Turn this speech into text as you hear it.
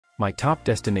My top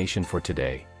destination for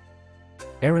today.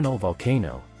 Arenal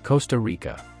Volcano, Costa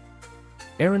Rica.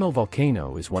 Arenal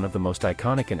Volcano is one of the most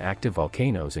iconic and active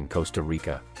volcanoes in Costa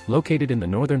Rica, located in the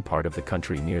northern part of the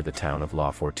country near the town of La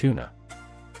Fortuna.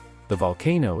 The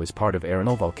volcano is part of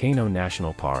Arenal Volcano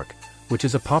National Park, which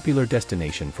is a popular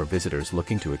destination for visitors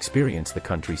looking to experience the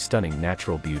country's stunning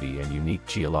natural beauty and unique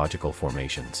geological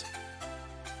formations.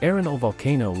 Arenal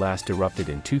Volcano last erupted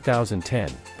in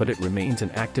 2010, but it remains an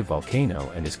active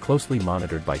volcano and is closely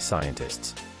monitored by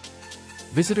scientists.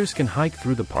 Visitors can hike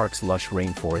through the park's lush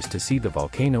rainforest to see the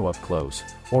volcano up close,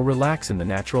 or relax in the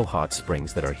natural hot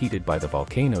springs that are heated by the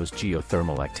volcano's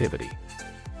geothermal activity.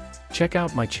 Check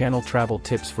out my channel Travel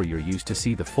Tips for your use to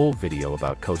see the full video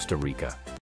about Costa Rica.